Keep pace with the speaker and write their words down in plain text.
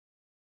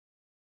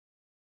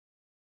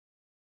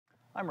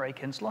I'm Ray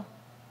Kinsella.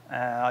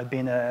 I've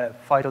been a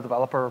FIDO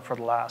developer for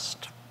the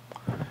last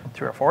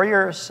 3 or 4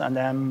 years, and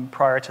then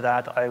prior to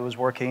that, I was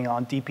working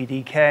on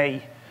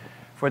DPDK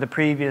for the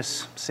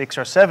previous 6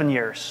 or 7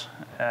 years.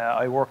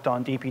 I worked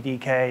on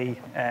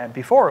DPDK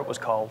before it was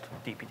called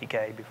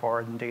DPDK,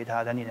 before it indeed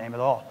had any name at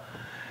all.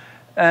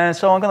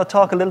 So I'm going to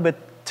talk a little bit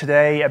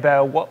today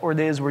about what it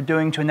is we're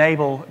doing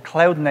to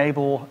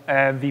cloud-enable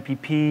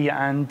VPP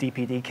and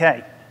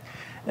DPDK.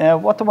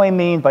 What do I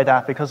mean by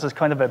that? Because it's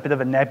kind of a bit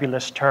of a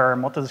nebulous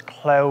term. What does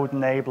cloud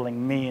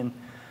enabling mean?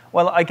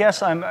 Well, I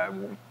guess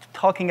I'm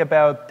talking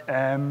about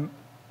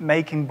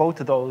making both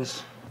of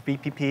those,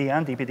 VPP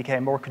and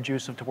DPDK, more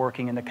conducive to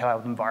working in the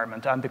cloud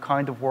environment and the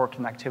kind of work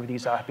and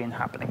activities that have been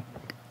happening.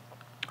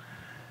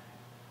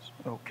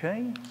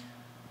 Okay.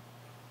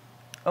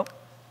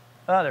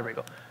 There we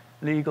go.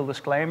 Legal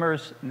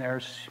disclaimers, and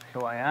there's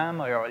who I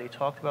am. I already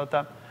talked about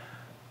that.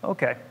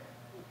 Okay.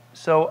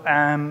 So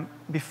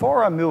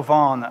before I move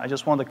on, I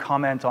just want to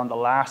comment on the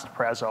last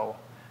Prezzo.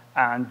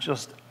 And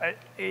just,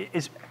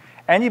 is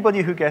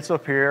anybody who gets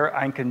up here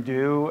and can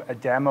do a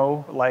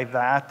demo like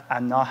that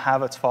and not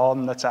have it fall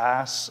on its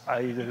ass,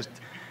 I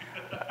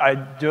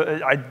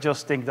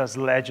just think that's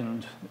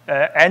legend.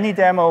 Any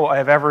demo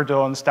I've ever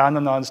done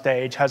standing on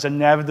stage has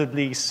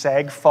inevitably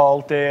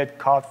seg-faulted,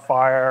 caught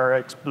fire,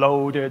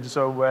 exploded,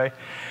 so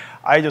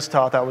I just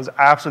thought that was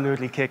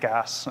absolutely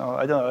kick-ass. So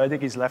I don't know, I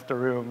think he's left the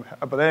room.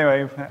 But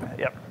anyway,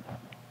 yeah,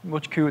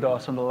 much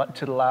kudos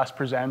to the last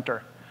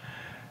presenter.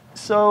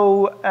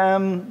 So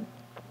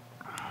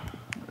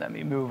let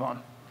me move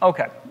on.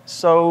 Okay,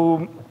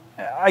 so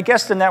I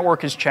guess the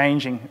network is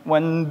changing.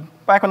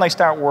 Back when I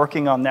started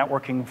working on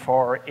networking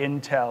for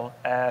Intel,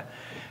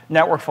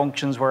 network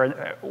functions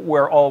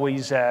were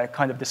always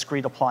kind of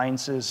discrete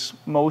appliances,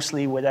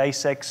 mostly with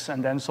ASICs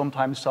and then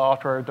sometimes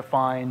software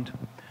defined.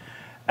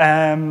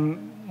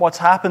 What's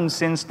happened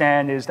since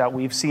then is that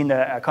we've seen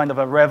a kind of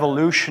a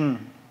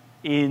revolution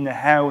in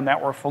how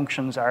network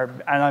functions are,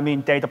 and I mean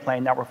data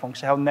plane network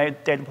functions, how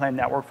data plane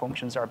network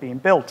functions are being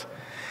built.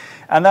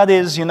 And that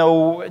is, you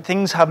know,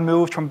 things have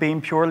moved from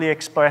being purely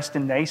expressed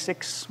in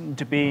ASICs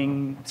to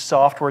being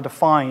software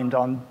defined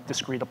on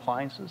discrete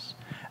appliances.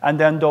 And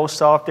then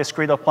those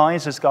discrete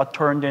appliances got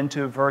turned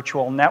into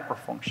virtual network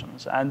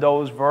functions. And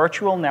those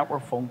virtual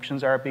network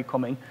functions are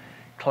becoming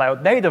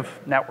cloud-native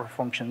network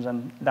functions,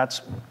 and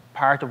that's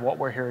part of what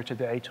we're here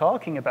today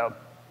talking about.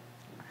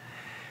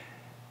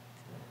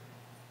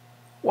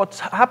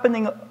 What's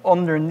happening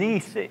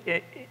underneath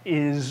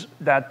is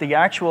that the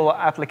actual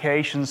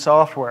application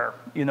software,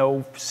 you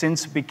know,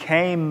 since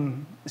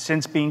being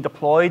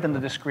deployed in the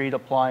discrete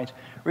appliance,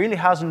 really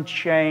hasn't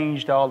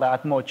changed all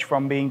that much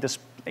from being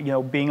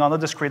on a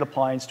discrete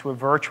appliance to a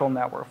virtual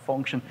network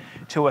function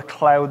to a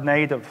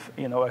cloud-native,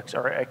 you know,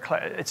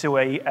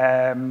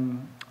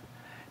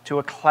 to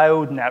a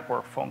cloud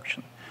network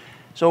function.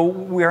 So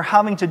we're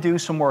having to do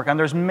some work, and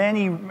there's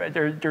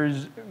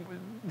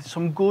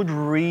some good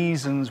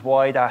reasons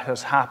why that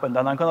has happened,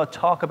 and I'm going to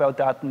talk about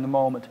that in a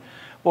moment.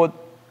 But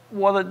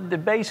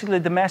basically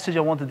the message I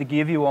wanted to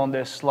give you on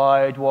this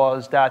slide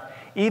was that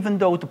even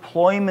though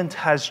deployment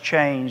has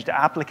changed,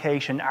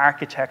 application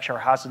architecture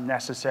hasn't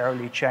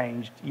necessarily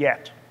changed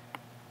yet.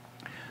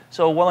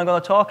 So what I'm going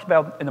to talk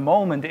about in a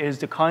moment is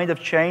the kind of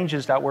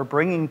changes that we're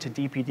bringing to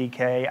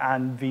DPDK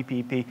and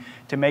VPP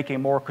to make it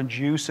more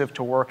conducive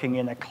to working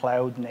in a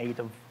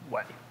cloud-native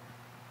way.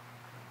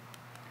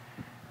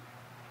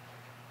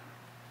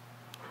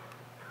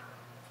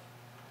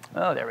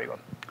 Oh, there we go.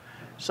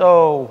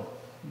 So,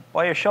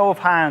 by a show of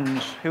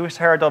hands, who's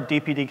heard of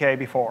DPDK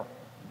before?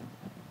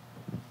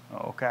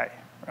 Okay,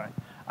 right.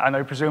 And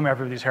I presume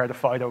everybody's heard of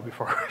FIDO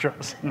before.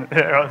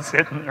 They're all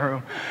sitting in the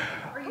room.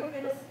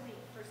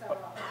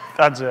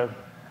 That's it.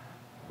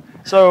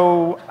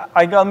 So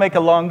I gotta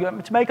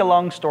to make a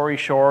long story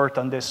short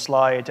on this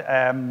slide.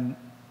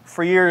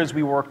 For years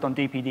we worked on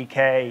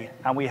DPDK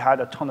and we had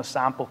a ton of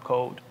sample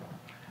code,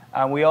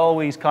 and we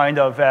always kind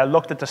of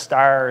looked at the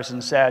stars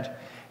and said,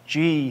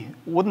 "Gee,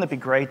 wouldn't it be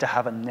great to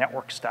have a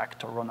network stack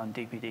to run on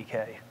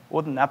DPDK?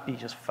 Wouldn't that be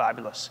just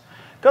fabulous?"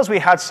 Because we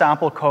had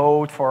sample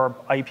code for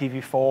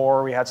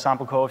IPv4, we had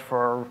sample code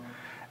for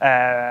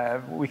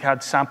L2, we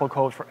had sample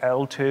code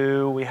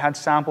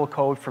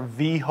for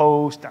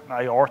vhost,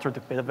 I authored a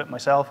bit of it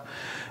myself,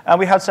 and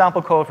we had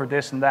sample code for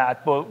this and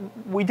that, but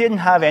we didn't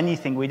have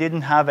anything. We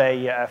didn't have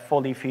a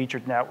fully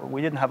featured network.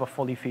 We didn't have a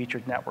fully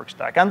featured network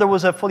stack, and there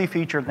was a fully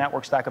featured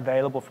network stack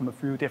available from a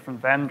few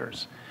different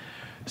vendors.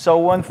 So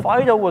when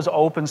FIDO was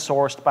open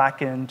sourced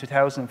back in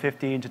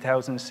 2015,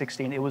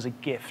 2016, it was a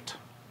gift.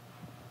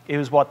 It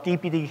was what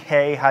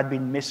DPDK had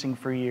been missing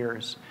for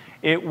years.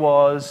 It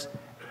was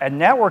a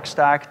network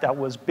stack that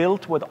was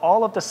built with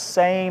all of the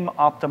same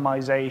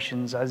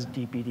optimizations as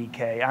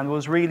DPDK, and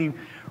was really,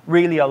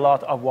 really a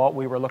lot of what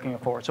we were looking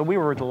for. So we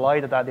were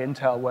delighted at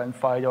Intel when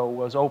FIDO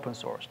was open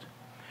sourced.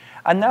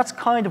 And that's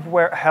kind of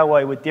how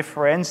I would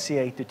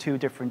differentiate the two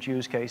different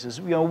use cases.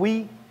 You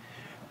know,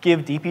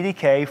 give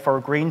DPDK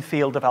for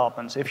greenfield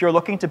developments. If you're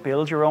looking to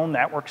build your own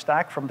network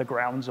stack from the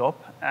grounds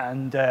up,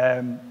 and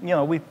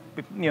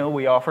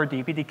we offer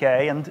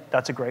DPDK, and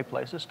that's a great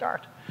place to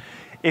start.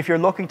 If you're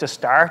looking to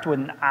start with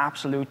an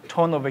absolute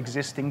ton of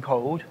existing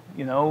code,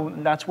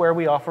 that's where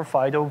we offer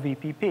FIDO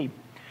VPP.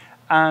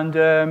 And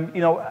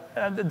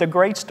the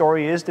great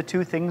story is the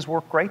two things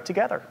work great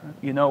together.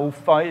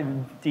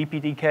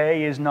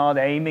 DPDK is not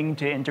aiming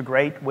to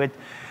integrate with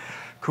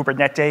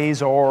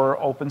Kubernetes or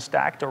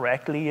OpenStack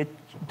directly. It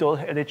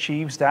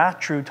achieves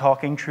that through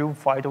talking through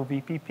FIDO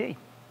VPP.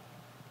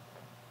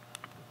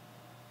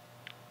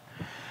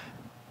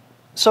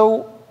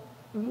 So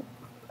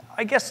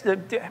I guess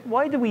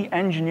why do we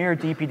engineer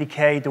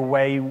DPDK the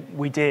way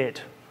we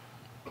did?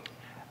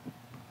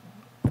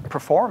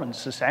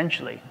 Performance,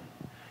 essentially.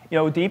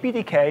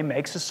 DPDK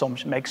makes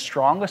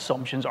strong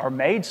assumptions, or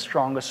made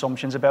strong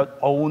assumptions about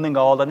owning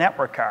all the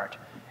network card.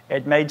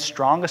 It made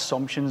strong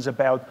assumptions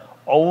about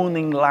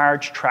owning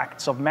large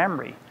tracts of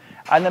memory.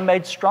 And it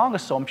made strong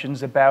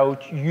assumptions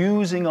about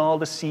using all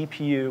the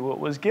CPU it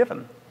was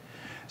given.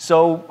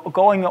 So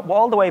going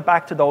all the way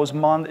back to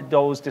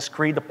those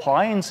discrete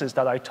appliances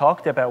that I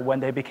talked about when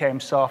they became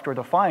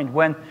software-defined,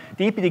 when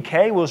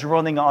DPDK was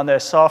running on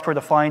a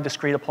software-defined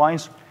discrete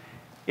appliance,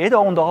 it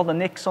owned all the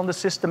NICs on the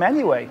system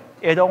anyway.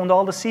 It owned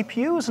all the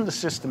CPUs in the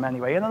system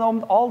anyway. And it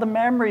owned all the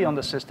memory on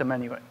the system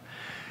anyway.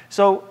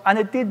 So, and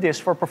it did this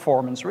for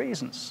performance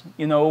reasons.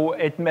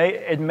 It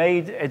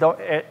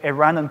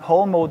ran in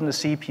poll mode in the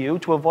CPU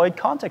to avoid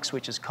context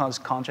switches, because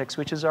context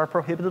switches are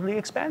prohibitively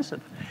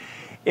expensive.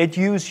 It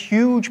used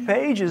huge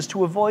pages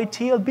to avoid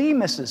TLB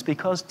misses,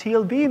 because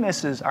TLB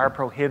misses are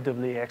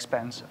prohibitively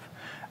expensive.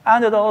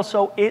 And it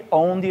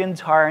owned the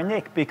entire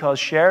NIC, because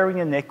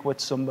sharing a NIC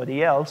with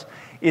somebody else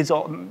is,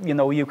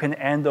 you can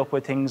end up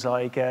with things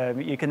like,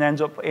 you can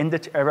end up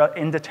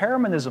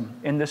indeterminism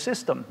in the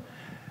system.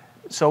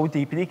 So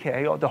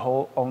DPDK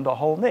owned the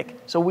whole NIC.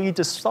 So we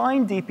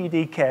designed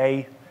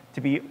DPDK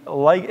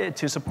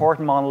to support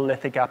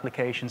monolithic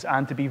applications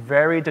and to be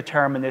very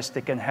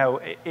deterministic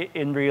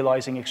in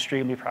realizing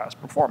extremely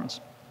fast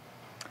performance.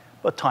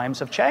 But times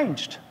have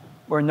changed.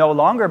 We're no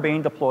longer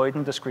being deployed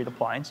in discrete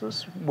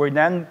appliances. We're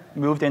then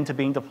moved into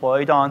being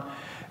deployed on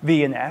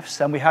VNFs,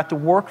 and we had to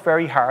work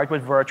very hard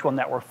with virtual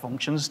network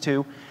functions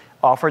to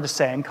offer the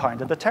same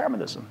kind of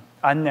determinism.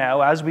 And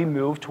now, as we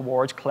move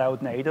towards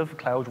cloud-native,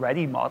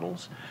 cloud-ready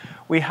models,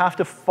 we have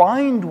to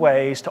find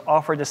ways to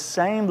offer the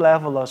same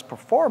level of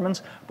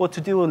performance, but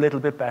to do a little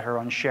bit better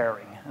on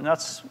sharing. And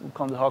that's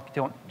what we're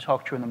going to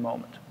talk through in a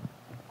moment.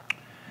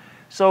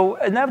 So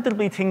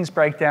inevitably, things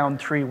break down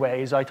three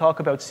ways. I talk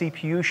about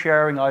CPU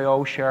sharing,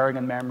 I/O sharing,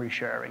 and memory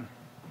sharing.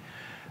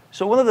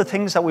 So one of the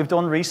things that we've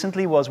done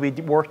recently was we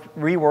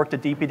reworked the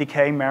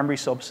DPDK memory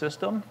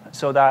subsystem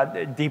so that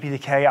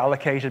DPDK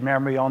allocated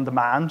memory on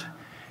demand.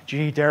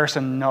 Gee, there's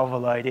a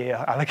novel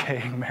idea,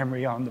 allocating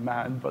memory on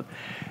demand, but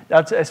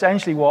that's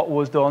essentially what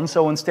was done.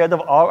 So instead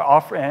of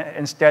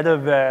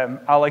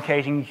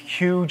allocating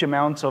huge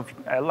amounts of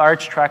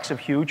large tracts of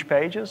huge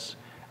pages,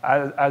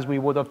 as we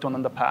would have done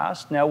in the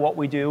past, now what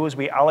we do is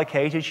we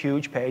allocated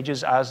huge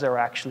pages as they're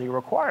actually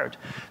required.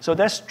 So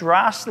this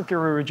drastically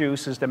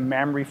reduces the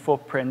memory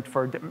footprint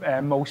for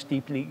most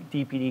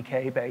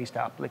DPDK-based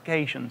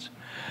applications.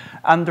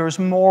 And there's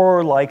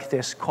more like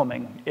this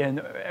coming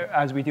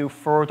as we do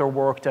further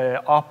work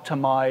to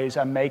optimize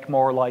and make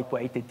more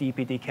lightweight the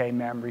DPDK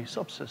memory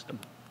subsystem.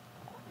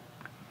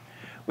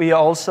 We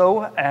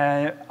also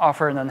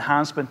offer an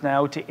enhancement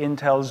now to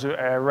Intel's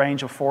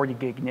range of 40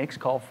 gig NICs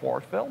called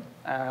FortFill.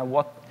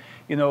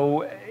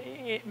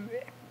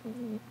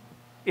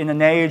 In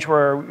an age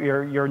where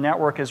your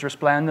network is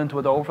resplendent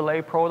with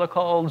overlay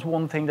protocols,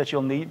 one thing that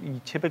you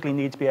typically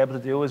need to be able to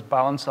do is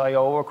balance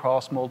I/O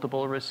across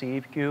multiple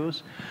receive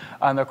queues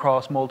and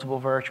across multiple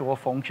virtual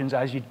functions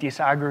as you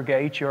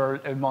disaggregate your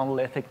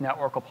monolithic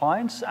network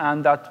appliance.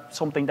 And that's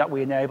something that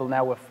we enable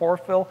now with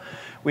FortFill.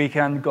 We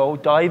can go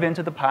dive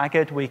into the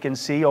packet, we can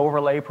see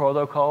overlay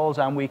protocols,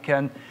 and we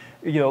can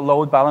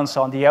load balance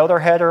on the outer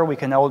header, we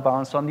can load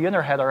balance on the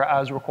inner header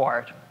as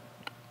required.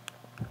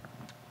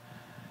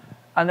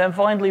 And then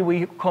finally,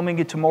 we're coming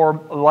into more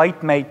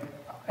lightweight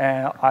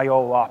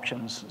I/O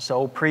options.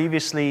 So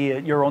previously,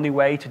 your only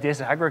way to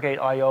disaggregate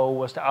I/O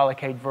was to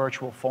allocate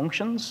virtual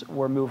functions.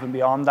 We're moving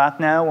beyond that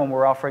now, and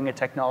we're offering a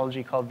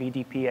technology called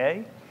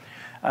VDPA.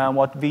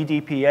 What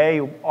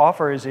VDPA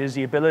offers is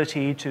the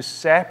ability to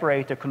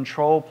separate the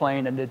control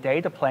plane and the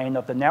data plane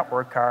of the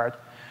network card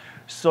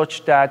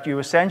such that you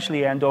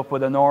essentially end up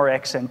with an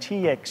RX and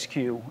TX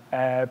queue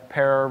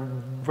per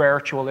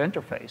virtual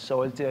interface.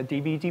 So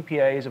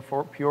VDPA is a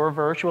pure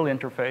virtual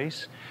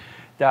interface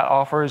that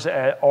offers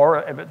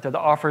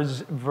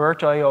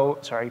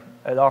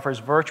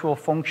virtual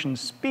function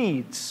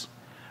speeds,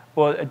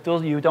 but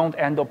you don't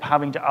end up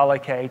having to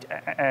allocate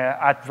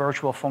at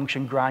virtual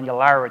function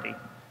granularity.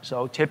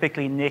 So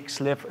typically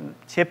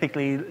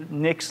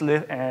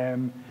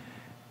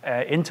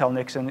Intel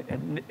NICs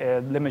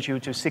limit you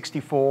to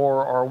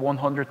 64 or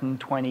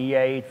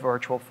 128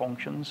 virtual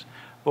functions.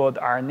 but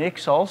our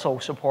NICs also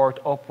support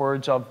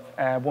upwards of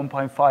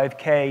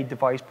 1.5K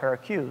device pair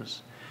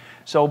queues.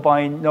 So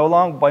by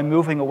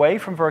moving away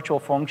from virtual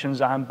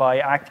functions and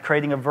by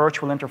creating a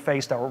virtual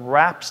interface that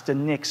wraps the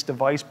NIC's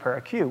device pair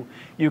queue,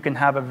 you can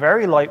have a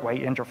very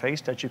lightweight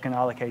interface that you can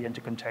allocate into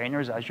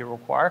containers as you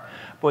require,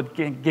 but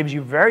gives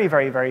you very,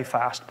 very, very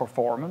fast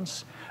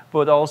performance,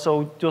 but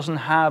also doesn't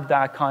have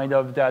that kind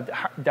of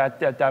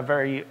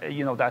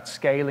that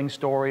scaling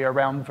story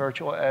around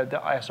virtual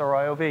the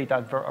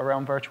SRIOV,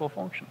 around virtual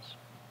functions.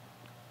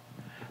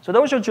 So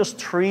those are just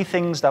 3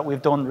 things that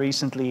we've done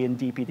recently in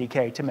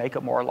DPDK to make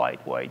it more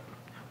lightweight.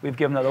 We've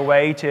given it a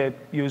way to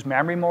use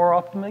memory more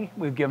optimally.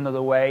 We've given it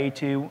a way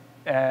to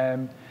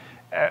and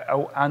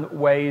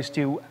ways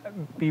to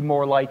be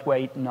more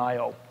lightweight in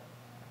I/O.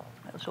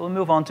 So we'll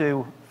move on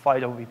to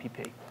FIDO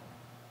VPP.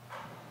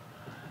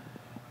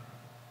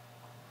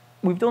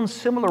 We've done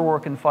similar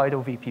work in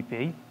FIDO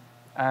VPP,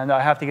 and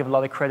I have to give a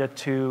lot of credit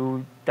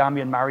to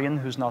Damien Marion,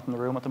 who's not in the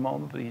room at the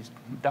moment, but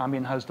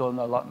Damien has done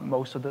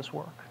most of this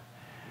work.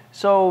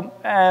 So,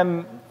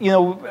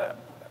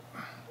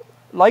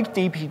 like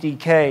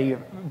DPDK,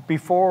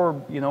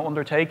 before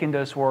undertaking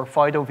this work,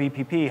 FIDO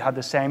VPP had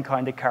the same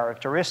kind of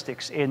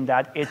characteristics in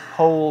that it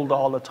polled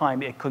all the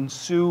time. It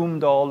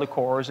consumed all the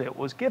cores it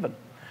was given.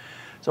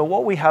 So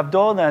what we have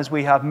done is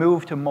we have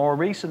moved to more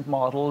recent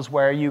models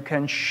where you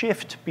can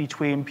shift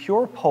between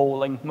pure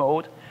polling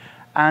mode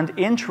and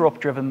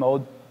interrupt-driven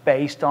mode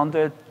based on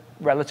the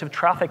relative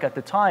traffic at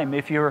the time.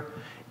 If you're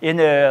in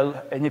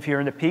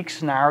a peak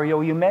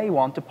scenario, you may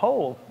want to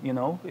poll,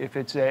 if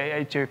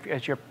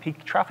it's your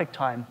peak traffic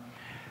time.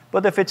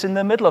 But if it's in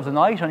the middle of the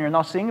night and you're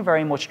not seeing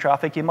very much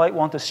traffic, you might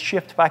want to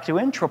shift back to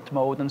interrupt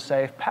mode and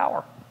save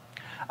power.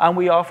 And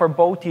we offer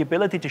both the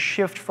ability to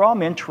shift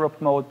from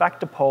interrupt mode back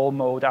to poll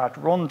mode at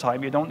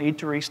runtime. You don't need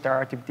to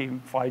restart the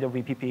FIDO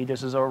VPP.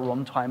 This is a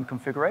runtime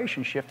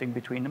configuration shifting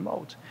between the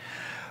modes.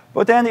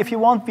 But then if you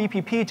want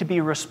VPP to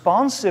be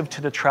responsive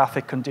to the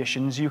traffic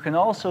conditions, you can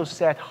also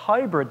set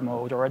hybrid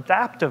mode or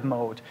adaptive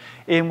mode,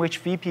 in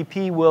which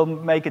VPP will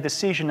make a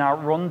decision at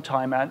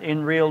runtime and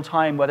in real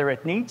time whether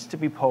it needs to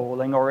be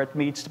polling or it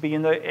needs to be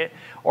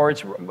or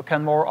it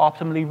can more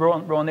optimally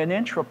run in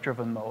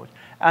interrupt-driven mode,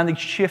 and it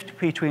shift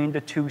between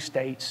the 2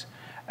 states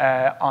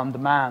on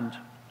demand.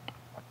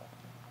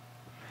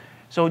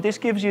 So this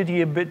gives you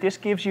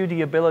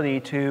the ability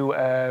to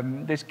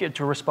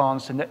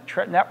respond to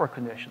network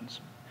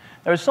conditions.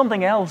 Now,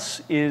 something else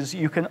is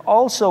you can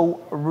also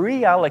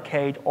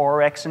reallocate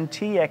RX and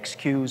TX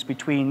queues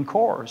between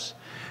cores.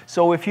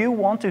 So if you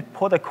want to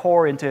put a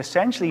core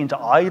essentially into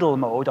idle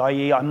mode,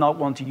 i.e. I'm not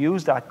want to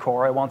use that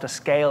core, I want to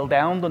scale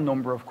down the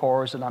number of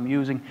cores that I'm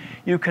using,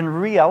 you can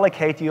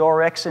reallocate the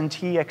RX and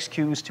TX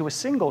queues to a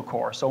single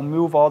core. So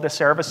move all the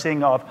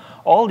servicing of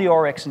all the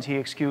RX and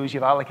TX queues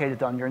you've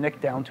allocated on your NIC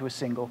down to a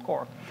single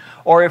core.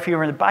 Or if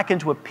you're back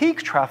into a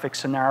peak traffic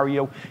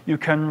scenario, you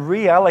can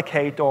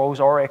reallocate those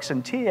RX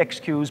and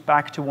TX queues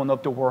back to one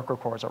of the worker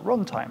cores at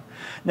runtime.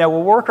 Now, a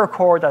worker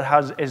core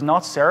that is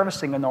not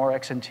servicing an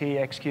RX and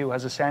TX queue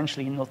has essentially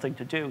nothing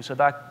to do, so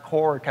that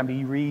core can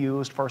be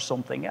reused for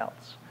something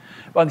else.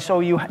 And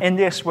so in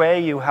this way,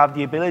 you have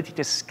the ability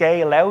to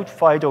scale out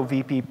FIDO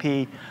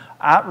VPP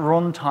at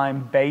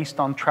runtime based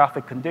on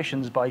traffic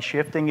conditions by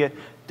shifting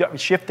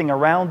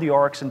around the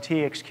RX and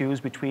TX queues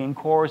between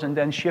cores and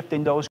then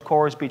shifting those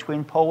cores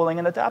between polling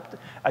and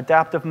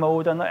adaptive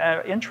mode and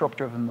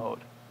interrupt-driven mode.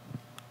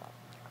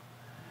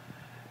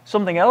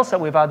 Something else that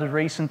we've added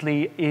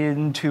recently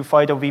into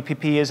FIDO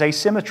VPP is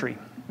asymmetry.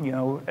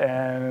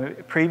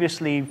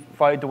 Previously,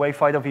 the way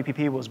FIDO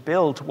VPP was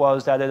built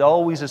was that it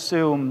always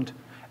assumed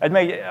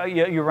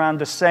you ran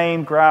the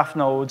same graph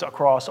nodes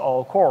across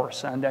all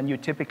cores, and then you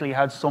typically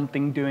had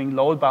something doing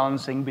load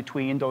balancing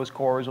between those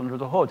cores under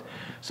the hood,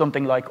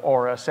 something like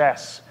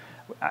RSS.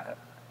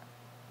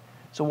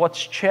 So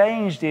what's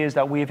changed is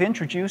that we've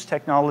introduced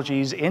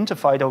technologies into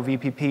FIDO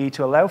VPP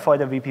to allow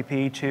FIDO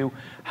VPP to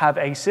have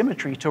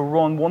asymmetry, to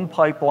run one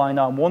pipeline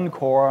on one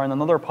core and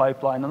another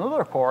pipeline on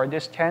another core. And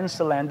this tends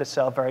to lend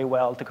itself very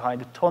well to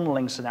kind of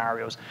tunneling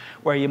scenarios,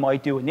 where you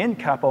might do an in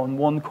cap on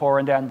one core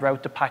and then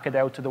route the packet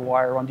out to the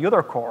wire on the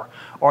other core.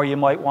 Or you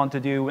might want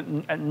to do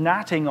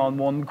natting on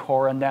one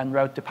core and then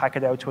route the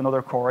packet out to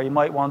another core. You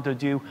might want to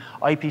do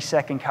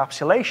IPsec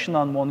encapsulation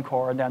on one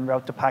core and then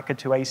route the packet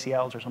to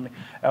ACLs or something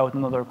out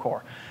another core.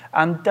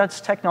 And that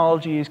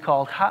technology is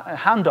called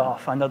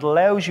handoff, and it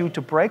allows you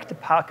to break the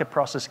packet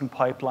processing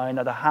pipeline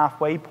at a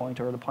halfway point,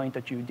 or the point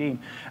that you deem,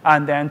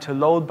 and then to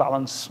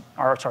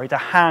to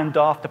hand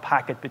off the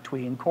packet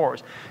between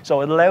cores.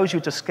 So it allows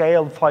you to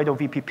scale FIDO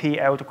VPP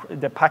out,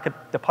 the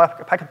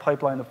packet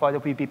pipeline of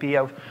FIDO VPP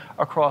out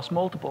across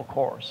multiple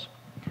cores.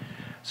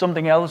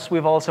 Something else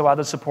we've also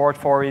added support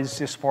for is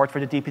the support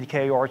for the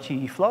DPDK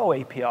RTE Flow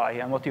API.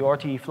 And what the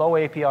RTE Flow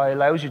API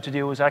allows you to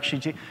do is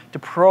actually to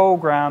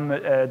program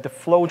the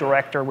flow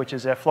director, which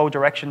is a flow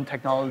direction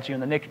technology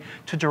on the NIC,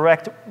 to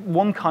direct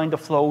one kind of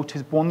flow to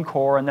one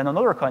core and then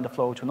another kind of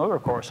flow to another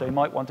core. So you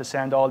might want to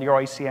send all your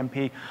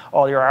ICMP,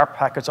 all your ARP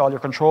packets, all your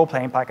control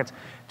plane packets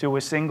to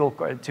a single,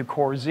 to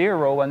core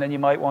 0, and then you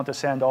might want to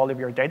send all of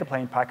your data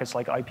plane packets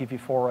like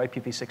IPv4 or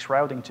IPv6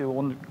 routing to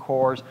one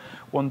cores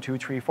 1, 2,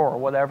 3, 4, or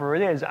whatever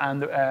it is.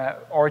 And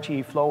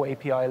RTE Flow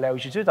API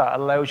allows you to do that. It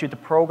allows you to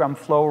program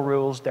flow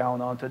rules down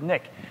onto the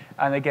NIC.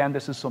 And again,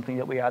 this is something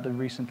that we added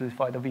recently to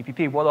FIDO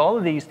VPP. What all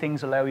of these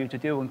things allow you to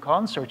do in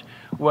concert,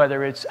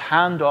 whether it's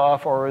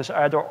handoff or as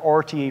either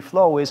RTE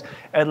Flow, is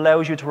it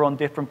allows you to run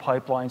different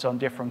pipelines on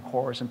different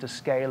cores and to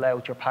scale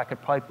out your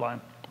packet pipeline.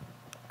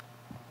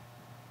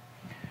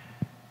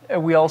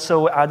 We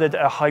also added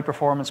a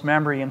high-performance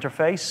memory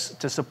interface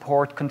to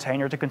support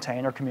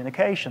container-to-container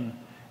communication.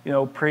 You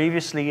know,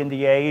 previously in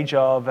the age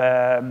of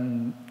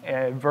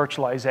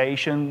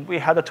virtualization, we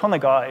had a ton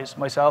of guys,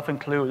 myself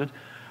included,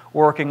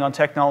 working on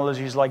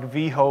technologies like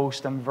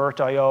vhost and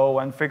VRT.io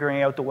and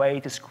figuring out the way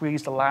to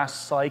squeeze the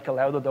last cycle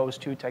out of those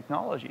two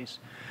technologies.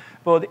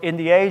 But in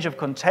the age of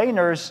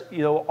containers,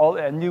 you know,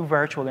 a new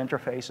virtual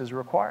interface is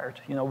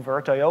required. You know,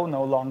 VRT.io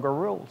no longer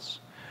rules.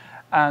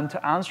 And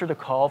to answer the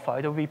call,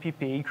 FIDO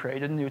VPP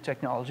created a new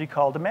technology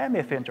called the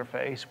MEMIF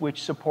interface,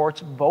 which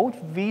supports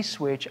both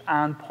vSwitch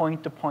and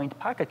point-to-point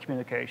packet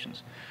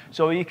communications.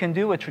 So you can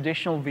do a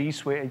traditional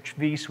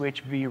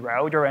vSwitch,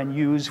 vRouter, and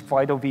use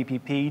FIDO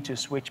VPP to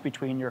switch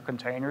between your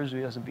containers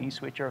as a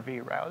vSwitch or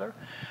vRouter.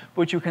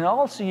 But you can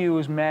also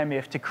use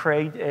MEMIF to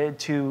create,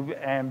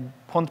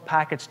 punt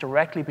packets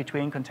directly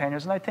between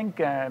containers. And I think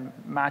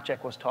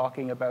Maciek was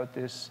talking about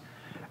this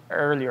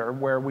earlier,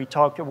 where we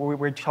talked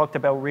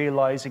about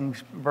realizing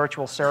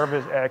virtual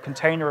service,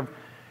 container,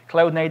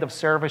 cloud-native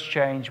service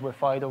change with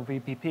FIDO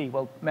VPP.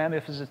 Well,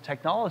 MEMIF is a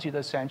technology that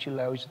essentially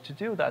allows you to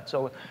do that.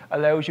 So it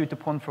allows you to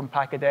punt from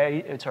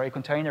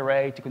container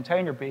A to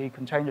container B,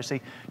 container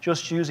C,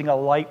 just using a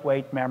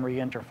lightweight memory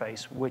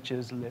interface, which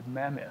is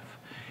libmemif.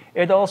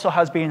 It also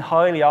has been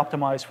highly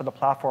optimized for the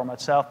platform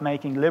itself,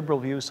 making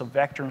liberal use of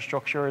vector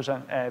instructions.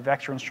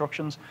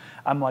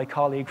 And my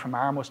colleague from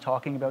ARM was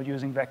talking about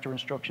using vector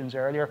instructions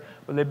earlier.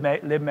 But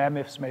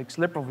libmemif makes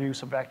liberal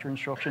use of vector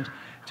instructions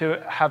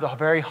to have a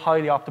very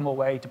highly optimal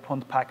way to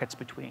punt packets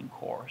between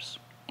cores.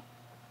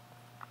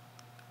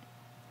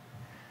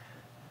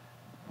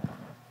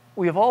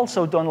 We have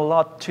also done a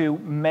lot to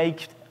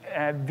make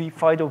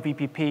FIDO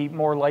VPP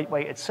more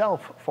lightweight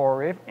itself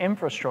for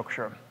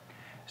infrastructure.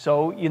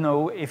 So, you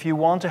know, if you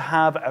want to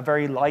have a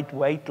very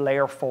lightweight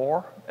layer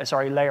 2,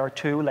 layer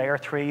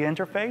 3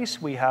 interface,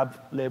 we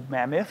have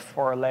libmemif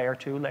for a layer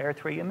 2, layer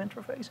 3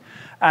 interface.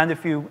 And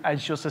if you,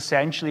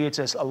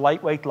 it's a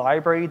lightweight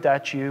library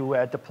that you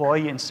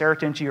deploy,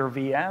 insert into your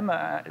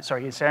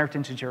insert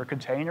into your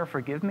container,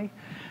 forgive me.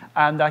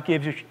 And that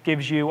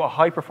gives you a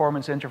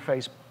high-performance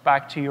interface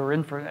back to your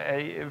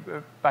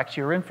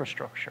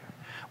infrastructure.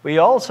 We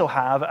also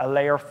have a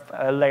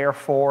layer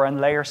 4 and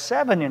layer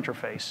 7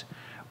 interface,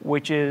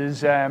 which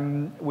is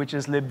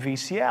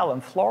libvcl,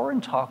 and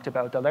Florin talked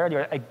about that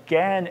earlier.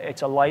 Again,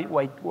 it's a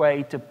lightweight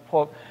way to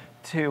punt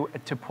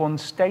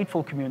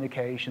stateful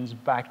communications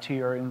back to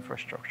your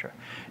infrastructure.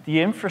 The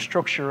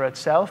infrastructure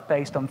itself,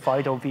 based on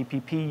FIDO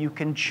VPP, you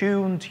can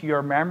tune to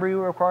your memory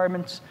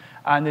requirements,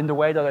 and in the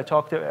way that I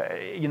talked,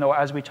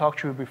 as we talked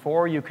through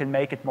before, you can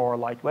make it more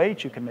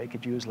lightweight, you can make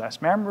it use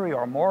less memory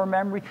or more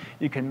memory,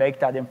 you can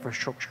make that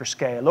infrastructure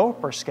scale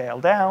up or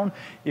scale down,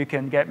 you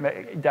can get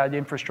that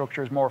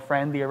infrastructure is more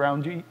friendly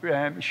around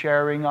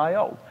sharing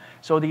I/O.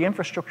 So the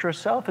infrastructure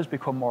itself has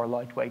become more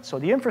lightweight. So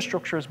the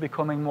infrastructure is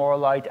becoming more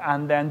light,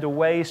 and then the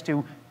ways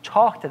to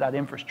talk to that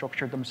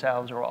infrastructure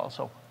themselves are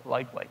also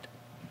lightweight.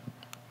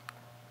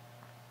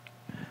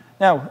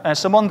 Now,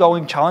 some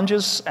ongoing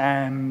challenges,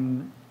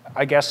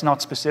 I guess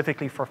not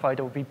specifically for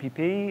FIDO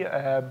VPP,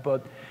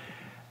 but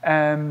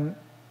one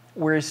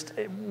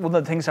of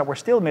the things that we're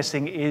still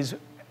missing is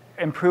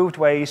improved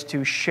ways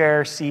to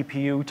share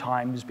CPU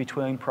times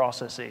between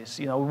processes.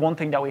 You know, one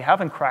thing that we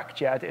haven't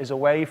cracked yet is a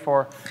way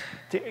to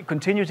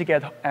continue to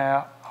get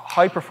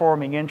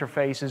high-performing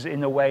interfaces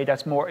in a way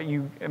that's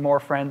more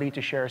friendly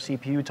to share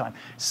CPU time.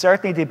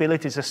 Certainly, the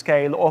ability to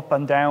scale up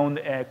and down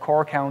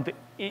core count,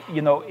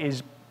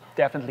 is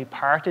definitely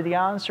part of the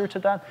answer to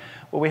that,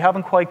 but we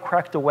haven't quite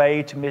cracked a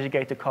way to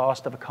mitigate the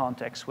cost of a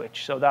context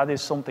switch. So that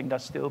is something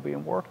that's still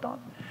being worked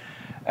on.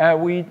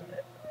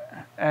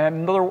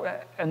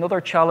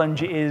 Another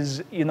challenge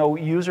is,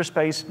 user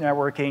space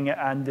networking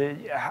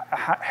and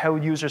how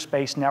user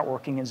space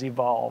networking has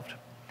evolved.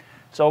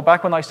 So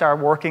back when I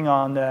started working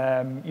on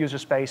user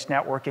space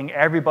networking,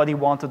 everybody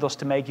wanted us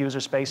to make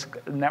user space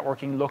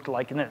networking look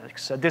like Linux.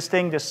 So this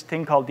thing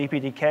called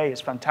DPDK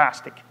is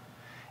fantastic.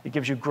 It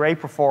gives you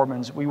great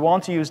performance. We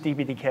want to use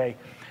DPDK.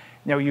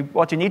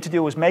 What you need to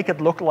do is make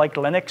it look like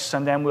Linux,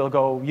 and then we'll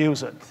go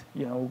use it.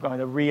 Going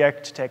to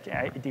React, take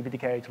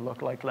DPDK to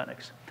look like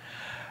Linux.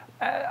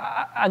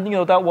 And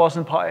that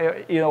wasn't,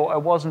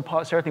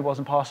 certainly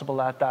wasn't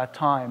possible at that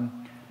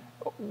time.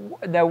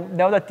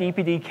 Now that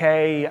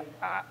DPDK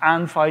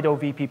and FIDO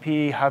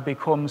VPP have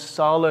become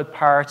solid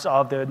parts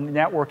of the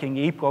networking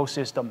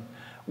ecosystem,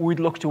 we'd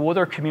look to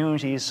other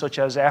communities such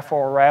as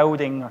FR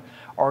routing,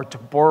 or to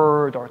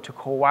Bird, or to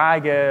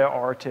Coaga,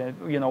 or to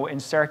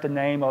insert the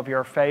name of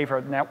your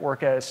favorite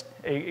network, your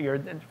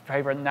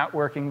favorite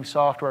networking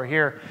software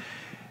here,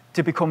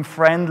 to become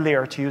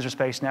friendlier to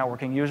user-space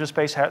networking.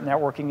 User-space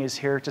networking is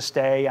here to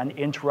stay, and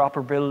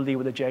interoperability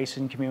with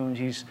adjacent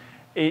communities,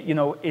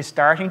 is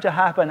starting to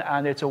happen,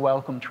 and it's a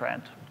welcome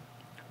trend,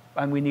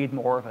 and we need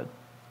more of it.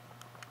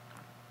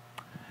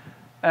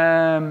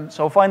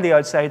 So finally,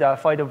 I'd say that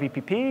FIDO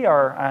VPP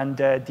and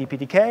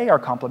DPDK are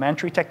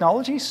complementary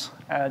technologies.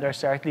 They're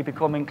certainly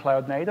becoming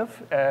cloud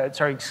native.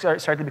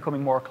 Certainly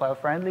becoming more cloud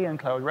friendly and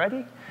cloud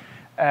ready.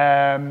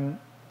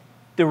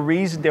 The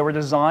reason they were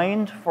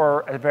designed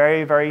for a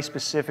very, very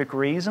specific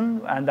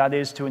reason, and that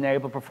is to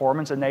enable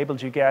performance,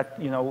 enables you get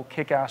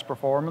kick-ass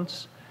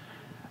performance.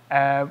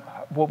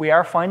 But we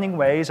are finding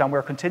ways, and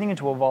we're continuing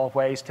to evolve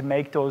ways to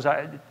make those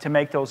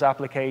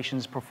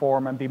applications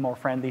perform and be more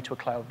friendly to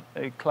cloud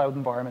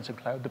environments and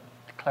cloud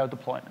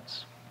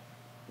deployments.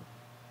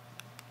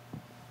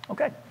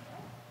 Okay.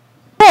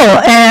 Cool,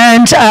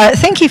 and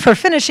thank you for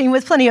finishing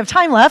with plenty of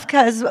time left,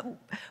 because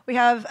we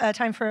have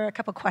time for a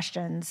couple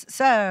questions.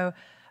 So,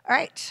 all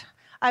right,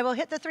 I will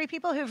hit the 3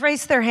 people who've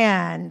raised their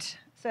hand.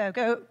 So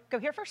go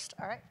here first.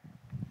 All right.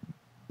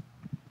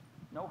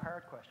 No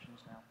hard questions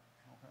now.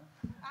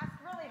 Ask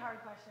really hard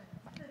questions.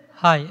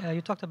 Hi,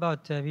 you talked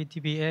about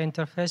VTPA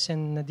interface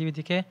and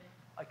DPDK.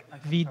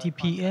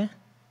 VTPA? I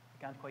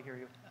can't quite hear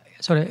you.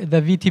 Sorry,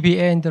 the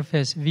VTPA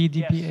interface,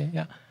 VDPA, Yes.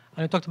 yeah.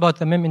 And you talked about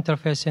the MEM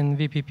interface and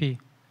VPP.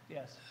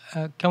 Yes.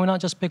 Can we not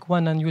just pick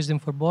one and use them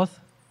for both?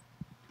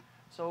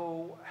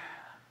 So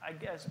I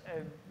guess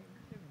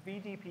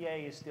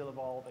VDPA is still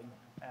evolving.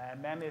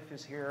 MEMIF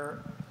is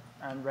here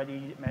and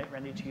ready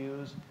to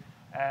use.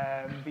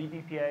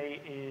 VDPA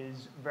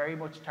is very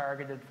much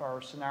targeted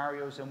for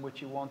scenarios in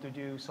which you want to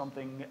do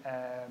something.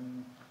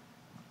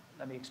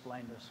 Let me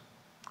explain this.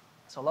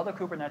 So a lot of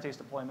Kubernetes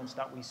deployments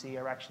that we see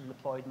are actually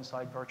deployed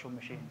inside virtual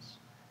machines.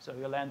 So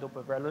you'll end up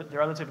with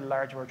relatively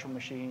large virtual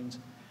machines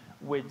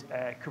with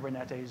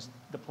Kubernetes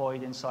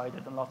deployed inside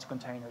it and lots of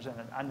containers in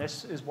it. And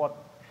this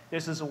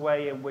is a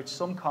way in which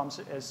some comm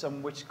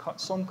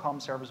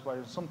service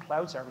providers, some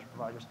cloud service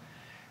providers,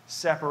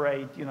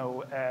 separate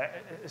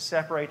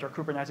their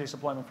Kubernetes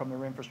deployment from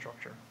their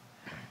infrastructure.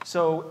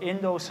 So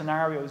in those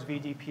scenarios,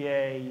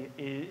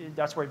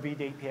 that's where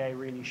VDPA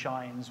really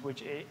shines,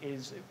 which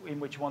is in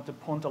which you want to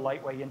punt a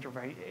lightweight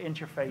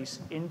interface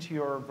into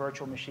your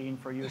virtual machine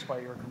for use by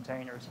your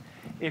containers.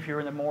 If you're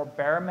in a more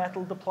bare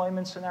metal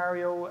deployment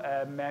scenario,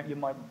 you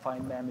might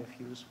find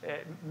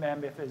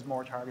MEMIF is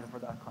more targeted for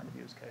that kind of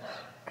use case.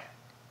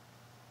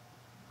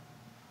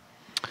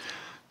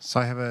 So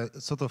I have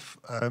a sort of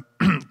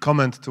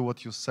comment to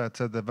what you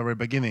said at the very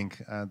beginning,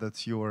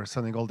 that you were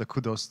sending all the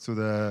kudos to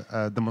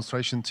the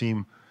demonstration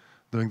team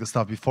doing the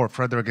stuff before,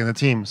 Frederick and the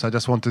team. So I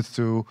just wanted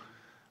to,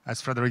 as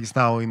Frederick is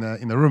now in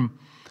the room,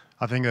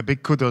 I think a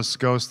big kudos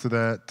goes to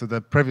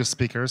the previous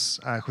speakers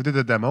who did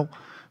the demo,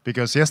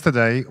 because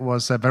yesterday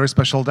was a very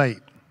special day.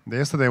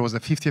 Yesterday was the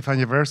 50th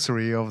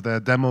anniversary of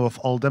the demo of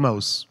all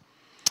demos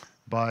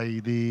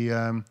by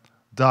the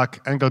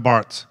Doug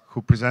Engelbart,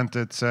 who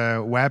presented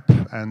web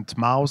and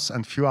mouse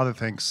and few other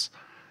things.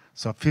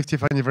 So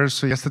 50th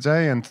anniversary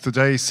yesterday, and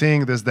today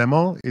seeing this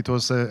demo, it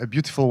was a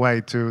beautiful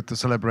way to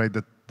celebrate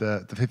the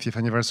 50th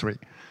anniversary.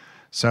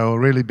 So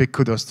really big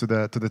kudos to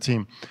the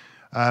team.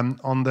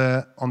 On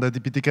the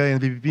DPDK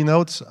and VPP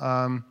note,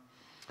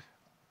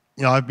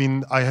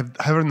 I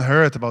haven't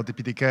heard about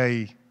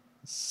DPDK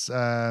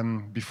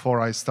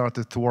before I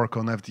started to work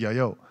on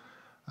FD.io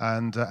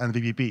and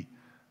VPP,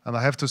 and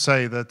I have to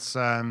say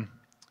that.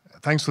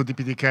 Thanks to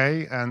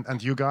DPDK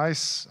and you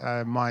guys,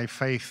 my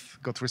faith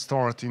got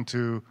restored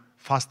into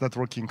fast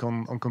networking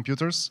on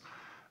computers,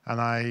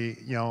 and I,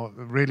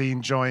 really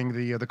enjoying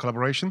the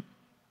collaboration.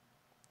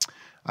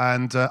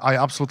 And I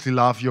absolutely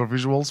love your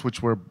visuals,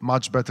 which were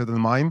much better than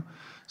mine.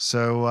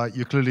 So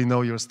you clearly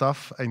know your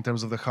stuff in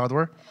terms of the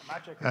hardware.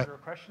 Magic, is there a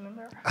question in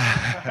there?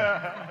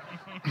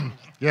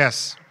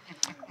 Yes.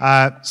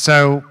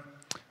 So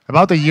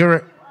about a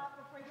year.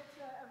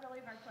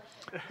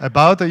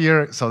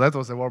 So that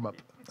was a warm-up.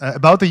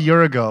 About a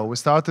year ago, we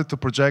started to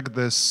project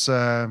this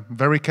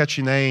very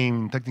catchy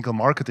name, technical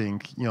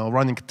marketing,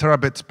 running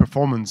terabit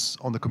performance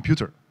on the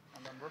computer.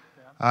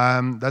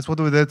 That's what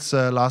we did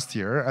last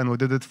year, and we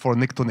did it for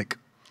NIC to NIC.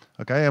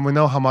 Okay, and we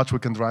know how much we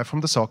can drive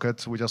from the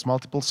socket. With just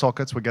multiple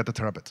sockets, we get a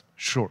terabit.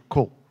 Sure,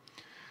 cool.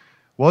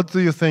 What do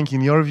you think,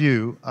 in your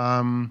view,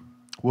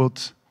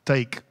 would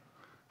take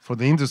for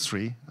the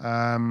industry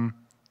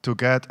to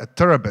get a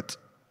terabit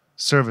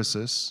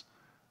services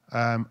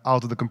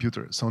out of the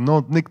computer? So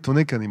not NIC to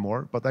NIC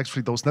anymore, but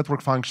actually those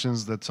network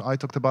functions that I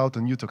talked about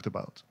and you talked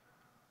about.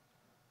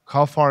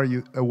 How far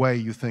away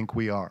you think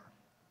we are?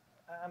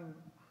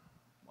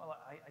 Well,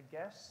 I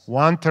guess.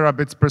 1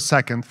 terabits per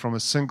second from a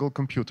single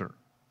computer.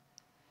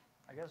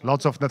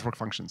 Lots of network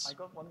functions. I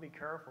don't want to be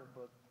careful,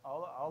 but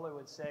all I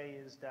would say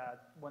is that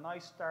when I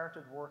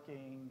started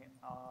working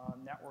on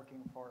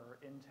networking for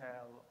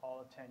Intel all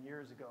of 10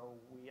 years ago,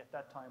 at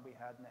that time we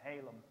had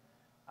Nehalem.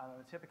 And on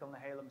a typical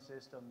Nehalem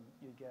system,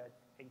 you get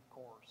 8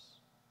 cores,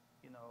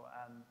 and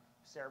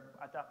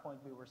at that point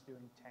we were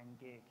doing 10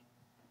 gig.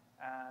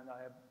 And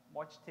I have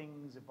watched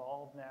things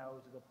evolve now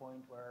to the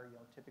point where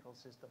typical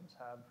systems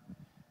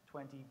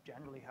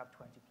generally have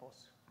 20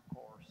 plus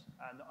cores.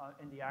 And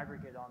in the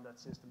aggregate on that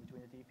system,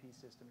 between a DP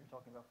system, you're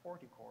talking about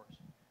 40 cores.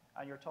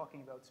 And you're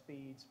talking about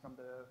speeds from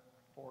the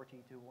 40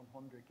 to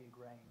 100 gig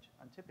range,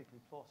 and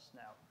typically plus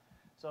now.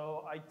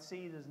 So I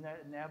see there's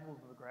inevitable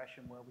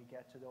progression where we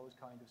get to those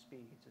kind of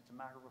speeds. It's a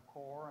matter of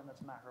core, and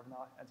it's a matter of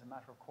it's a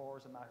matter of core,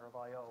 it's a matter of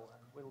I/O,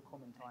 and it will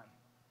come in time.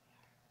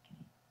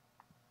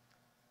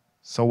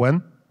 So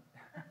when?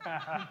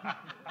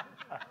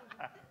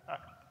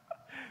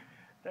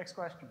 Next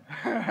question.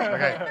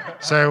 Okay.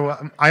 So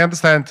I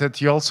understand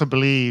that you also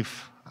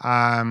believe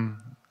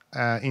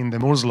in the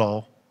Moore's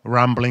law,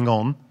 rambling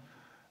on,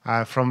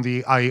 from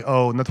the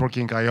I/O,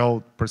 networking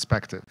I/O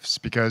perspectives,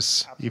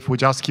 because if we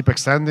just keep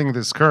extending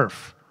this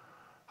curve,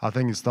 I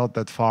think it's not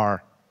that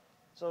far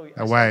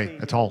away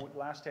at all. The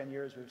last 10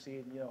 years we've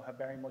seen, have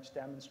very much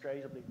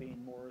demonstrably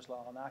been Moore's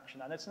law in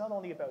action, and it's not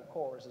only about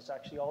cores; it's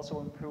actually also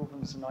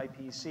improvements in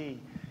IPC.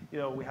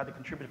 We had a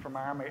contributor from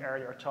ARM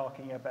earlier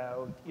talking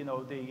about,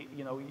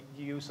 the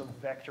use of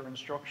vector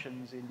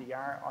instructions in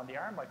on the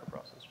ARM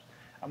microprocessors.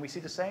 And we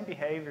see the same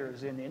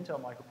behaviors in Intel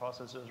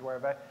microprocessors,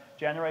 where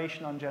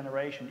generation on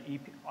generation,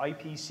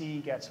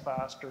 IPC gets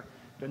faster,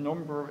 the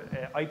number of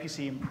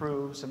IPC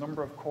improves, the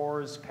number of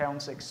cores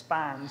counts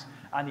expands,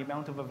 and the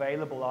amount of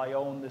available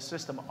I/O in the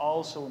system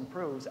also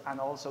improves, and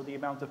also the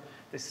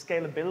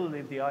scalability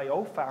of the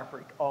I/O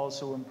fabric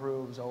also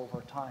improves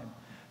over time.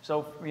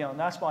 So, and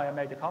that's why I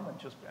made the comment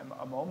just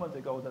a moment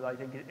ago that I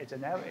think it's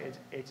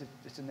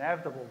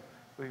inevitable.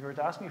 If you were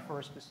to ask me for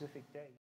a specific date.